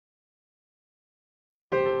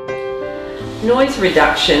Noise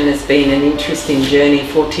reduction has been an interesting journey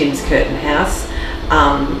for Tim's Curtain House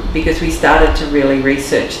because we started to really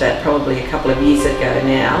research that probably a couple of years ago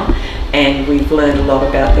now, and we've learned a lot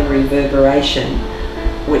about the reverberation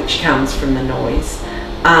which comes from the noise.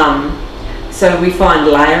 So we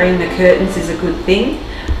find layering the curtains is a good thing,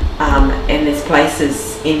 and there's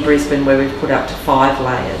places in Brisbane where we've put up to 5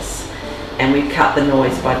 layers and we've cut the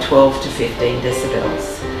noise by 12 to 15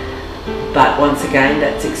 decibels. But once again,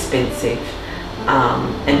 that's expensive.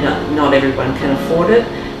 And not everyone can afford it,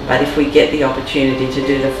 but if we get the opportunity to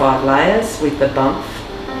do the 5 layers with the bump,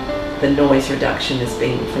 the noise reduction has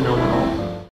been phenomenal.